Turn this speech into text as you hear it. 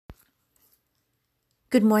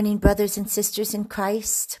Good morning, brothers and sisters in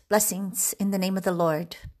Christ. Blessings in the name of the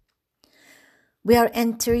Lord. We are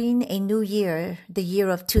entering a new year, the year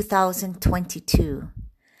of 2022.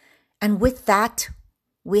 And with that,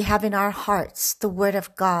 we have in our hearts the Word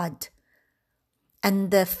of God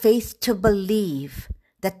and the faith to believe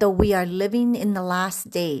that though we are living in the last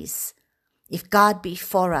days, if God be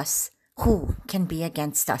for us, who can be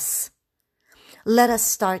against us? Let us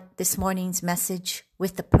start this morning's message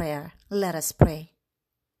with the prayer. Let us pray.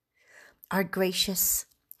 Our gracious,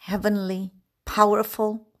 heavenly,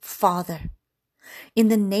 powerful Father, in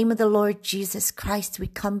the name of the Lord Jesus Christ, we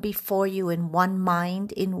come before you in one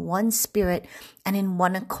mind, in one spirit, and in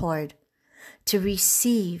one accord to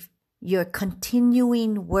receive your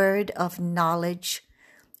continuing word of knowledge,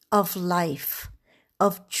 of life,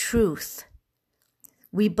 of truth.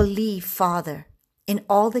 We believe, Father, in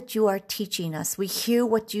all that you are teaching us. We hear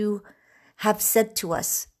what you have said to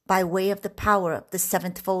us by way of the power of the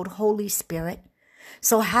sevenfold Holy Spirit.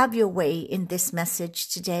 So have your way in this message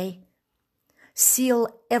today. Seal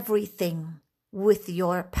everything with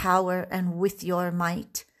your power and with your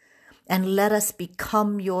might, and let us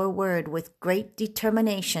become your word with great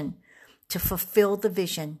determination to fulfill the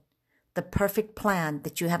vision, the perfect plan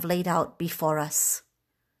that you have laid out before us.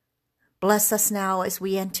 Bless us now as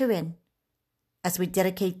we enter in, as we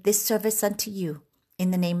dedicate this service unto you,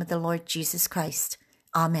 in the name of the Lord Jesus Christ.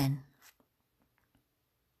 Amen.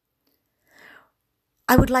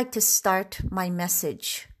 I would like to start my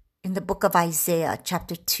message in the book of Isaiah,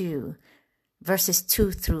 chapter 2, verses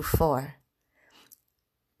 2 through 4.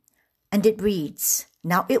 And it reads,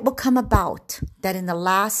 "Now it will come about that in the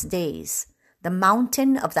last days, the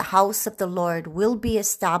mountain of the house of the Lord will be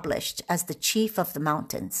established as the chief of the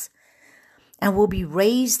mountains, and will be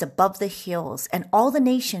raised above the hills, and all the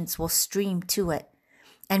nations will stream to it.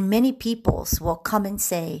 And many peoples will come and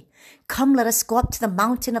say, 'Come, let us go up to the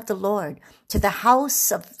mountain of the Lord, to the house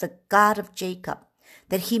of the God of Jacob,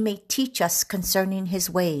 that he may teach us concerning his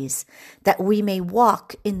ways, that we may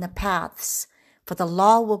walk in the paths. For the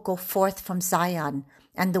law will go forth from Zion,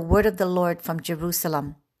 and the word of the Lord from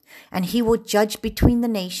Jerusalem. And he will judge between the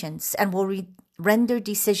nations, and will render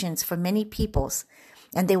decisions for many peoples.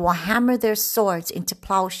 And they will hammer their swords into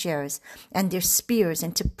plowshares, and their spears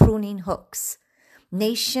into pruning hooks.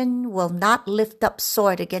 Nation will not lift up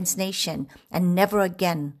sword against nation, and never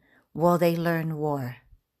again will they learn war."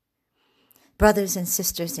 Brothers and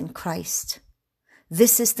sisters in Christ,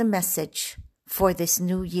 this is the message for this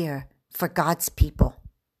new year for God's people.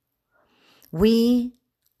 We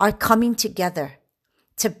are coming together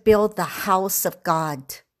to build the house of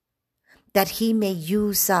God, that he may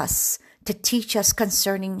use us to teach us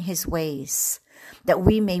concerning his ways, that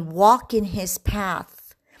we may walk in his path,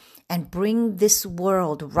 and bring this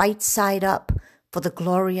world right side up for the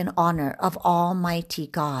glory and honor of Almighty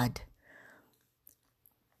God.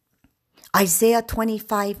 Isaiah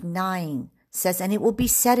 25:9 says, "And it will be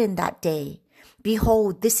said in that day,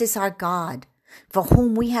 Behold, this is our God, for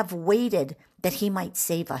whom we have waited that he might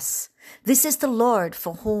save us. This is the Lord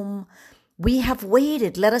for whom we have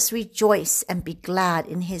waited. Let us rejoice and be glad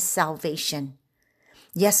in his salvation."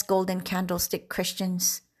 Yes, Golden Candlestick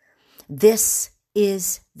Christians, this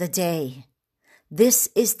is the day. This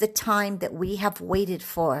is the time that we have waited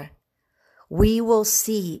for. We will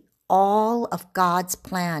see all of God's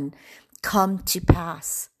plan come to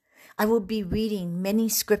pass. I will be reading many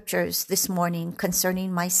scriptures this morning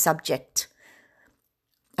concerning my subject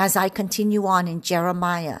as I continue on in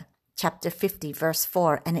Jeremiah chapter 50, verse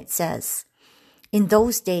 4, and it says, "In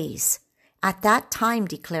those days, at that time,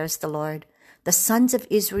 declares the Lord, the sons of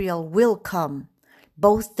Israel will come,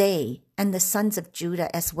 both they and the sons of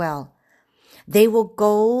Judah as well. They will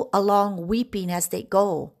go along weeping as they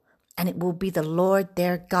go, and it will be the Lord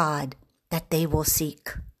their God that they will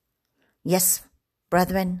seek." Yes,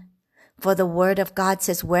 brethren, for the word of God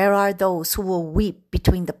says, "Where are those who will weep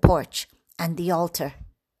between the porch and the altar?"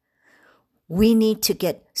 We need to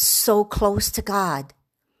get so close to God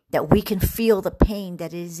that we can feel the pain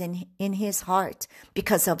that is in his heart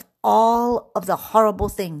because of all of the horrible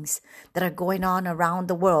things that are going on around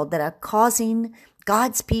the world that are causing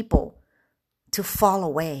God's people to fall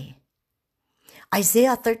away.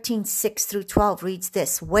 Isaiah 13:6 through 12 reads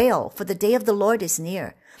this, "Wail, for the day of the Lord is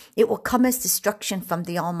near. It will come as destruction from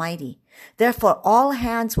the Almighty. Therefore all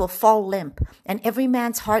hands will fall limp, and every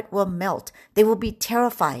man's heart will melt. They will be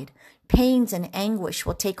terrified. Pains and anguish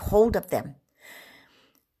will take hold of them.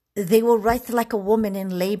 They will writhe like a woman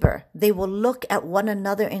in labor. They will look at one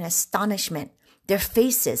another in astonishment, their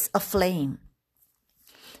faces aflame."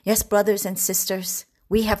 Yes, brothers and sisters,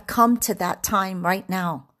 we have come to that time right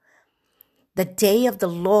now. The day of the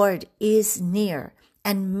Lord is near,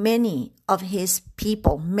 And many of his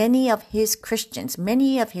people, many of his Christians,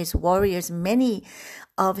 many of his warriors, many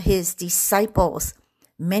of his disciples,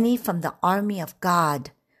 many from the army of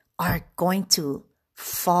God are going to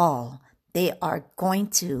fall. They are going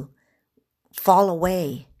to fall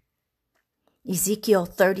away. Ezekiel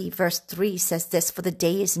 30 verse 3 says this, for the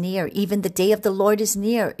day is near, even the day of the Lord is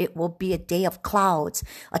near. It will be a day of clouds,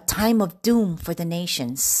 a time of doom for the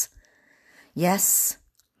nations. Yes,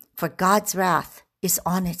 for God's wrath is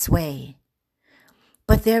on its way.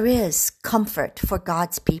 But there is comfort for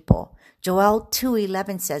God's people. Joel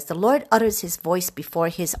 2:11 says, the Lord utters his voice before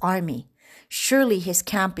his army. Surely his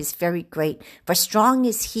camp is very great, for strong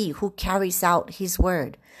is he who carries out his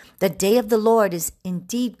word. The day of the Lord is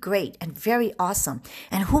indeed great and very awesome,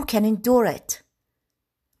 and who can endure it?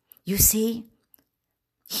 You see,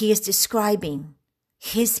 he is describing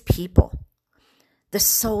his people, the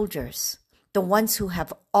soldiers, the ones who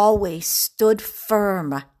have always stood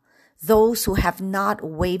firm, those who have not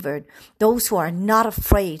wavered, those who are not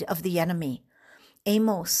afraid of the enemy.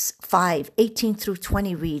 Amos 5:18 through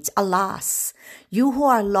 20 reads, alas, you who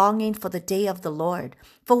are longing for the day of the Lord,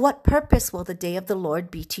 for what purpose will the day of the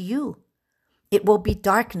Lord be to you? It will be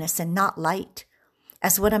darkness and not light,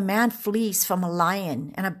 as when a man flees from a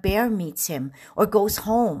lion and a bear meets him, or goes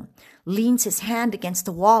home, leans his hand against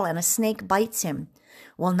the wall and a snake bites him.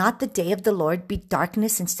 Will not the day of the Lord be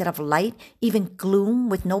darkness instead of light, even gloom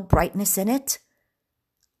with no brightness in it?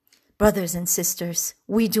 Brothers and sisters,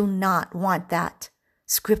 we do not want that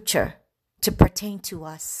scripture to pertain to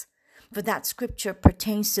us, for that scripture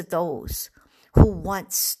pertains to those who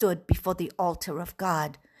once stood before the altar of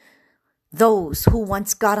God, those who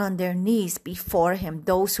once got on their knees before him,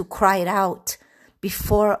 those who cried out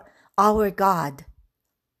before our God.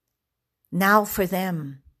 Now for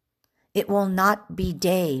them, it will not be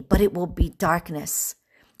day, but it will be darkness.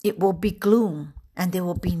 It will be gloom, and there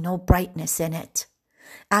will be no brightness in it.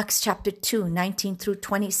 Acts chapter 2:19 through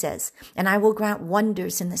 20 says, and I will grant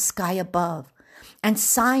wonders in the sky above, and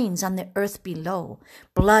signs on the earth below,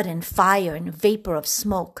 blood and fire and vapor of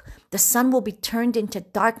smoke. The sun will be turned into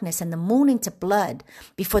darkness and the moon into blood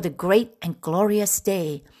before the great and glorious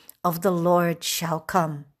day of the Lord shall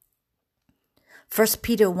come. 1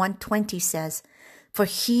 Peter 1:20 says, for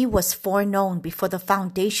he was foreknown before the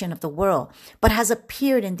foundation of the world, but has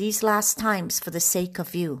appeared in these last times for the sake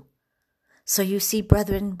of you. So you see,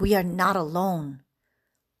 brethren, we are not alone.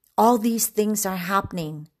 All these things are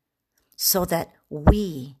happening so that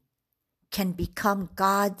we can become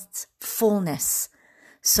God's fullness,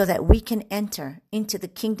 so that we can enter into the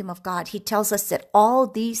kingdom of God. He tells us that all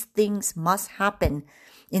these things must happen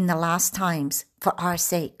in the last times for our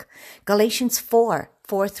sake. Galatians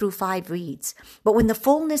 4:4 through 5 reads, but when the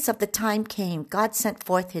fullness of the time came, God sent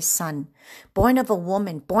forth his son, born of a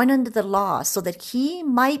woman, born under the law, so that he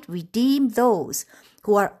might redeem those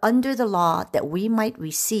who are under the law, that we might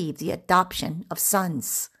receive the adoption of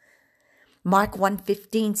sons. Mark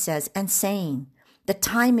 1:15 says, and saying, the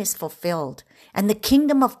time is fulfilled, and the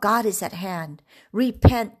kingdom of God is at hand.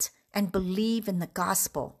 Repent and believe in the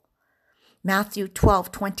gospel. Matthew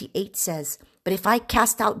 12:28 says, but if I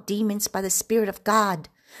cast out demons by the Spirit of God,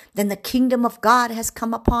 then the kingdom of God has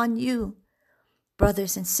come upon you.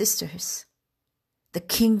 Brothers and sisters, the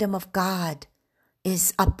kingdom of God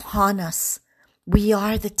is upon us. We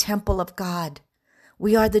are the temple of God.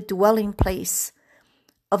 We are the dwelling place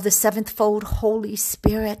of the sevenfold Holy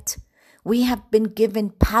Spirit. We have been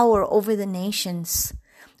given power over the nations.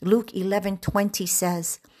 Luke 11:20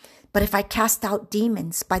 says, but if I cast out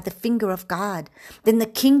demons by the finger of God, then the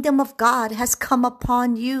kingdom of God has come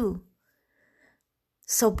upon you.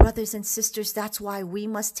 So brothers and sisters, that's why we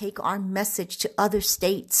must take our message to other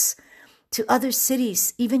states, to other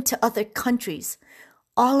cities, even to other countries,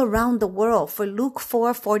 all around the world. For Luke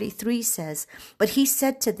 4:43 says, but he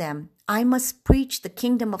said to them, I must preach the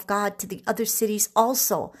kingdom of God to the other cities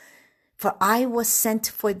also, for I was sent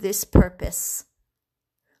for this purpose.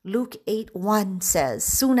 Luke 8:1 says,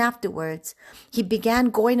 soon afterwards, he began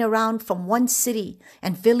going around from one city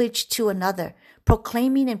and village to another,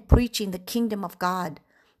 proclaiming and preaching the kingdom of God.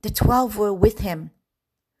 The 12 were with him.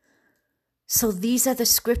 So these are the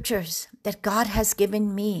scriptures that God has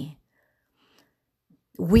given me.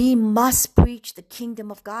 We must preach the kingdom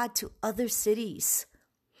of God to other cities.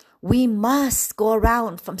 We must go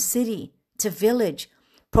around from city to village,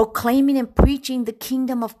 proclaiming and preaching the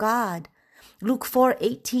kingdom of God. Luke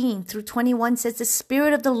 4:18 through 21 says, the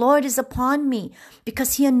Spirit of the Lord is upon me,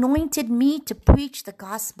 because he anointed me to preach the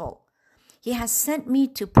gospel. He has sent me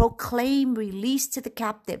to proclaim release to the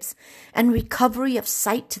captives and recovery of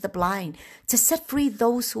sight to the blind, to set free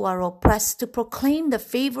those who are oppressed, to proclaim the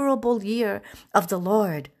favorable year of the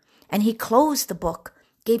Lord. And he closed the book,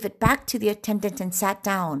 gave it back to the attendant, and sat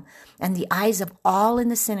down. And the eyes of all in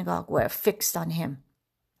the synagogue were fixed on him.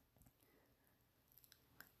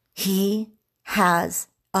 He has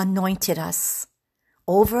anointed us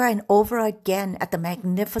over and over again at the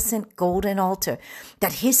magnificent golden altar,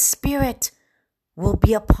 that his Spirit will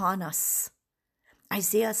be upon us.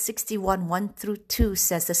 Isaiah 61, 1-2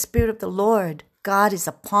 says, the Spirit of the Lord God is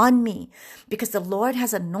upon me, because the Lord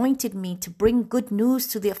has anointed me to bring good news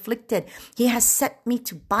to the afflicted. He has set me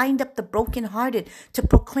to bind up the brokenhearted, to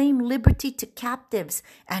proclaim liberty to captives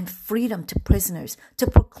and freedom to prisoners, to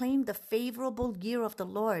proclaim the favorable year of the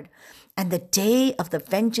Lord and the day of the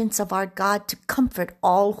vengeance of our God, to comfort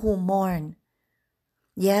all who mourn.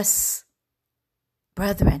 Yes,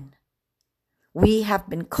 brethren, we have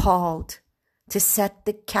been called to set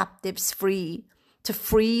the captives free, to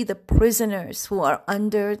free the prisoners who are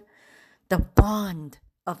under the bond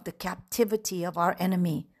of the captivity of our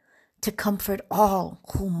enemy, to comfort all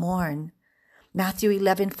who mourn. Matthew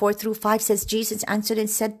 11, 4-5 says, Jesus answered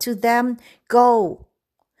and said to them, go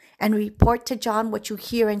and report to John what you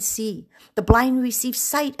hear and see. The blind receive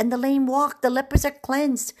sight, and the lame walk, the lepers are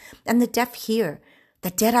cleansed, and the deaf hear.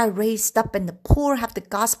 The dead are raised up, and the poor have the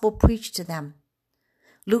gospel preached to them.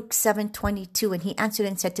 Luke 7:22, and he answered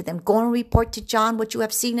and said to them, go and report to John what you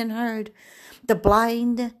have seen and heard. The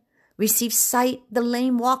blind receive sight, the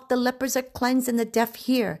lame walk, the lepers are cleansed, and the deaf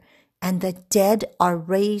hear, and the dead are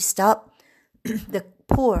raised up. The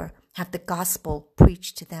poor have the gospel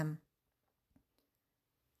preached to them.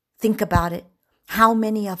 Think about it. How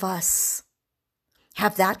many of us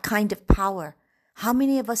have that kind of power? How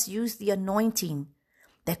many of us use the anointing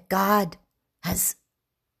that God has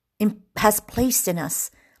placed in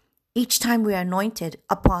us each time we are anointed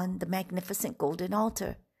upon the magnificent golden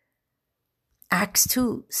altar? Acts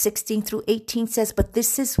 2:16-18 says, but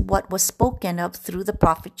this is what was spoken of through the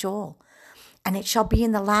prophet Joel. And it shall be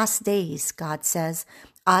in the last days, God says,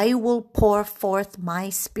 I will pour forth my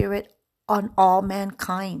Spirit on all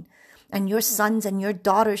mankind, and your sons and your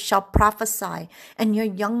daughters shall prophesy, and your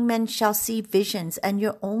young men shall see visions, and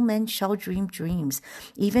your old men shall dream dreams,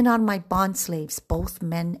 even on my bondslaves, both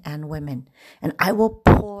men and women. And I will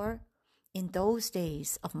pour in those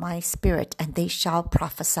days of my Spirit, and they shall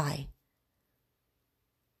prophesy.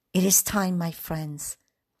 It is time, my friends.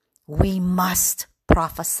 We must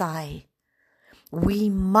prophesy. We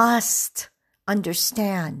must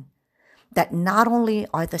understand that not only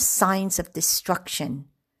are the signs of destruction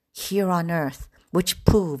here on earth, which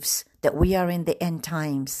proves that we are in the end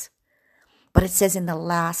times, but it says in the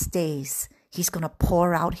last days, he's going to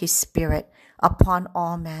pour out his Spirit upon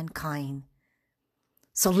all mankind.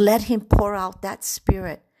 So let him pour out that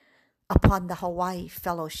Spirit upon the Hawaii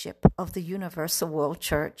Fellowship of the Universal World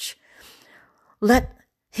Church. Let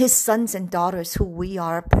his sons and daughters who we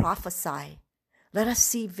are prophesy. Let us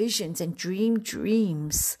see visions and dream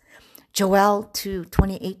dreams. Joel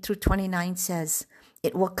 2:28-29 says,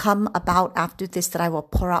 it will come about after this that I will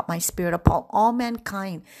pour out my Spirit upon all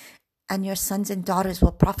mankind, and your sons and daughters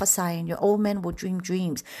will prophesy, and your old men will dream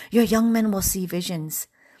dreams. Your young men will see visions.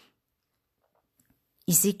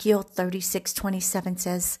 Ezekiel 36:27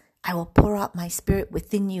 says, I will pour out my Spirit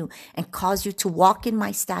within you and cause you to walk in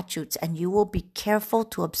my statutes, and you will be careful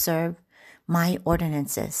to observe my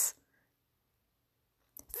ordinances.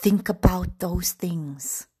 Think about those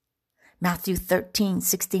things. Matthew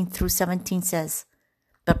 13:16-17 says,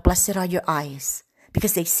 but blessed are your eyes,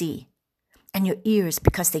 because they see, and your ears,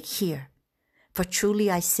 because they hear. For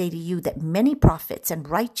truly I say to you that many prophets and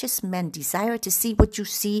righteous men desire to see what you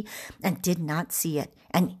see and did not see it,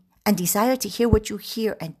 and desire to hear what you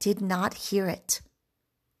hear and did not hear it.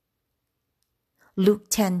 Luke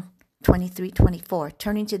 10:23-24,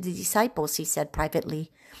 turning to the disciples, he said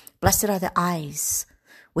privately, blessed are the eyes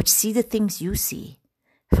which see the things you see.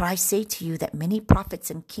 For I say to you that many prophets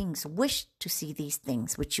and kings wished to see these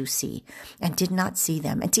things which you see and did not see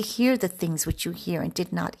them, and to hear the things which you hear and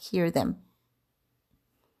did not hear them.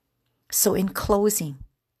 So in closing,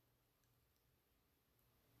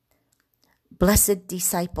 blessed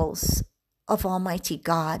disciples of Almighty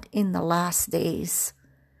God in the last days,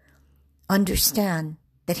 understand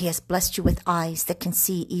that he has blessed you with eyes that can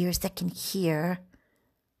see, ears that can hear.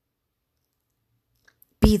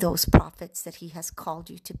 Be those prophets that he has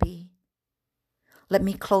called you to be. Let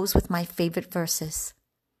me close with my favorite verses.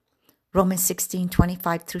 Romans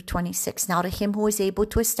 16:25-26. Now to him who is able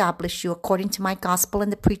to establish you according to my gospel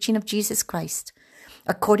and the preaching of Jesus Christ,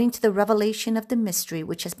 according to the revelation of the mystery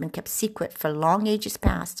which has been kept secret for long ages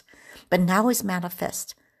past, but now is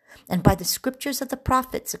manifest, and by the scriptures of the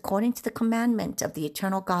prophets, according to the commandment of the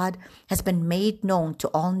eternal God, has been made known to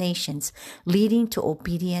all nations, leading to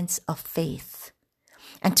obedience of faith.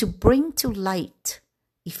 And to bring to light,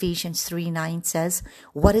 Ephesians 3:9 says,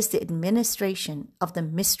 what is the administration of the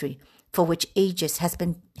mystery for which ages has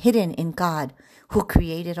been hidden in God, who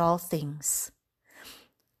created all things.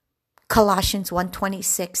 Colossians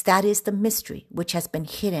 1:26, that is the mystery which has been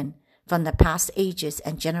hidden from the past ages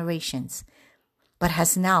and generations, but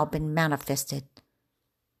has now been manifested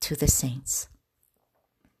to the saints.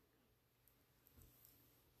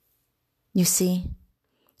 You see,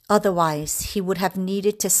 otherwise he would have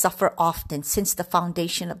needed to suffer often since the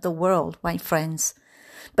foundation of the world, my friends.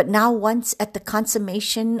 But now once at the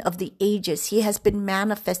consummation of the ages, he has been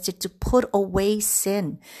manifested to put away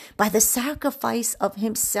sin by the sacrifice of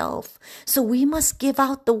himself. So we must give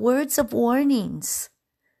out the words of warnings.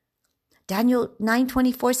 Daniel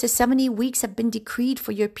 9:24 says 70 weeks have been decreed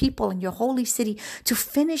for your people and your holy city to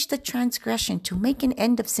finish the transgression, to make an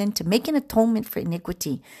end of sin, to make an atonement for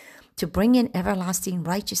iniquity, to bring in everlasting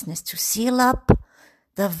righteousness, to seal up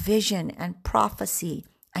the vision and prophecy,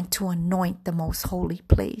 and to anoint the most holy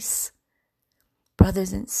place.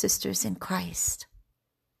 Brothers and sisters in Christ,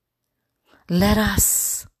 let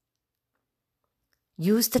us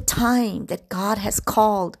use the time that God has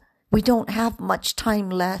called. We don't have much time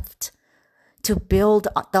left to build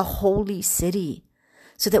the holy city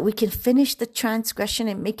so that we can finish the transgression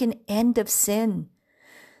and make an end of sin.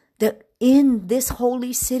 That in this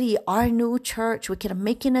holy city, our new church, we can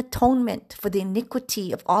make an atonement for the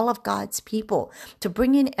iniquity of all of God's people, to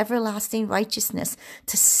bring in everlasting righteousness,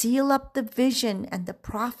 to seal up the vision and the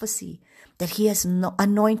prophecy that he has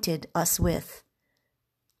anointed us with.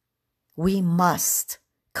 We must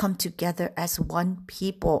come together as one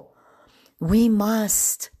people. We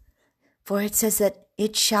must. For it says that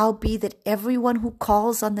it shall be that everyone who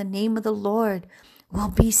calls on the name of the Lord will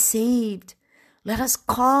be saved. Let us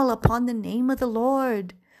call upon the name of the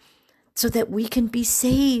Lord so that we can be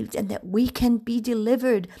saved and that we can be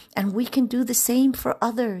delivered, and we can do the same for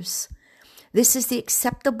others. This is the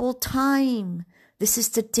acceptable time. This is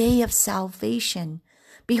the day of salvation.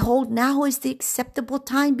 Behold, now is the acceptable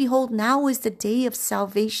time. Behold, now is the day of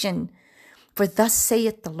salvation. For thus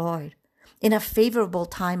saith the Lord, in a favorable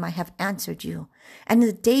time I have answered you, and in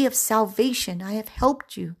the day of salvation I have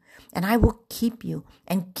helped you. And I will keep you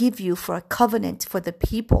and give you for a covenant for the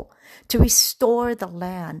people, to restore the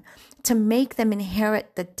land, to make them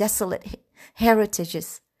inherit the desolate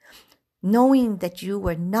heritages, knowing that you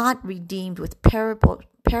were not redeemed with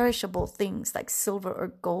perishable things like silver or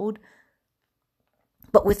gold,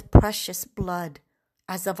 but with precious blood,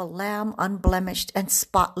 as of a lamb unblemished and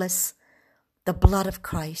spotless, the blood of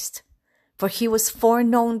Christ. For he was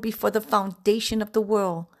foreknown before the foundation of the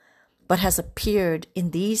world, but has appeared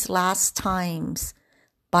in these last times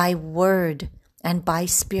by word and by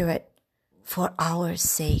spirit for our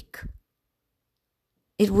sake.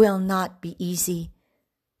 It will not be easy,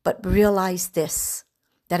 but realize this,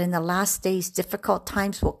 that in the last days difficult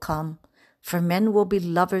times will come, for men will be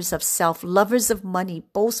lovers of self, lovers of money,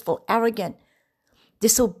 boastful, arrogant,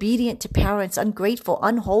 disobedient to parents, ungrateful,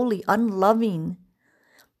 unholy, unloving,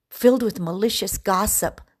 filled with malicious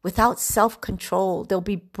gossip, without self-control. They'll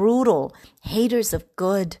be brutal, haters of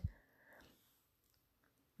good.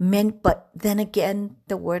 But then again,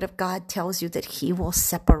 the word of God tells you that he will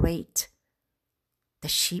separate the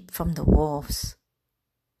sheep from the wolves.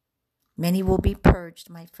 Many will be purged,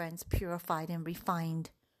 my friends, purified and refined.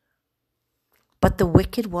 But the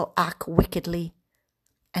wicked will act wickedly,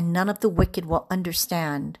 and none of the wicked will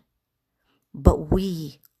understand. But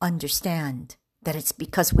we understand that it's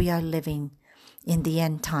because we are living in the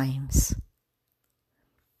end times.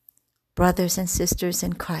 Brothers and sisters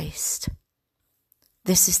in Christ,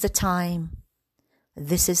 this is the time.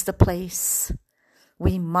 This is the place.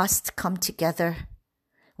 We must come together.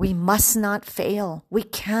 We must not fail. We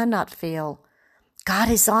cannot fail. God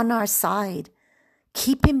is on our side.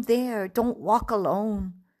 Keep him there. Don't walk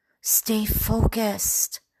alone. Stay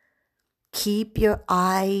focused. Keep your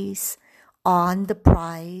eyes on the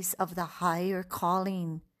prize of the higher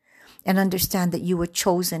calling, and understand that you were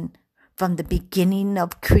chosen from the beginning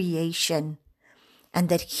of creation, and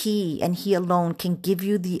that he and he alone can give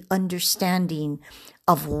you the understanding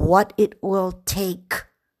of what it will take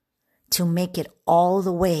to make it all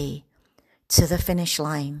the way to the finish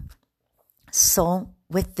line. So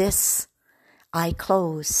with this, I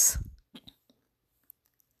close.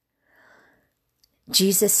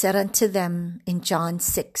 Jesus said unto them in John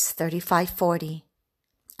 6:35-40,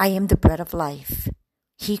 I am the bread of life.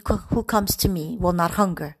 Who comes to me will not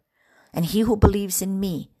hunger, and he who believes in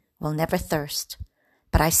me will never thirst.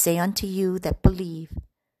 But I say unto you that believe,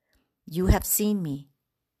 you have seen me,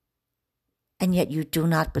 and yet you do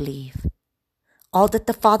not believe. All that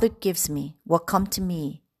the Father gives me will come to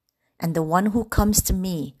me, and the one who comes to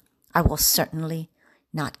me I will certainly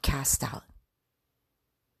not cast out.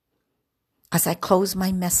 As I close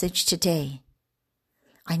my message today,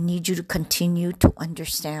 I need you to continue to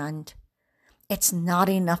understand it's not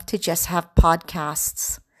enough to just have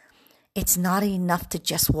podcasts. It's not enough to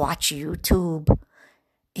just watch YouTube.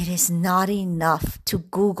 It is not enough to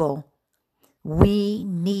Google. We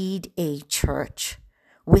need a church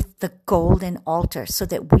with the golden altar so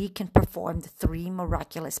that we can perform the 3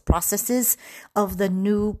 miraculous processes of the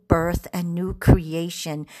new birth and new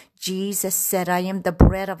creation. Jesus said, I am the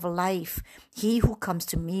bread of life. He who comes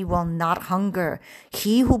to me will not hunger.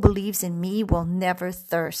 He who believes in me will never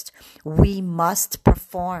thirst. We must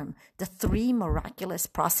perform the 3 miraculous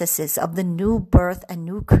processes of the new birth and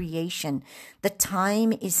new creation. The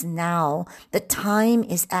time is now. The time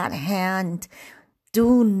is at hand.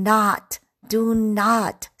 Do not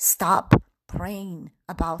stop praying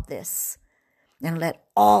about this, and let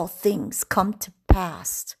all things come to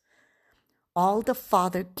pass. All the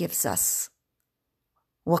Father gives us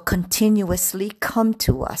will continuously come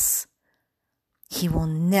to us. He will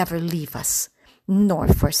never leave us nor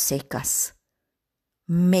forsake us.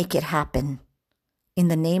 Make it happen. In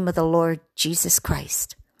the name of the Lord Jesus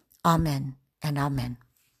Christ. Amen and amen.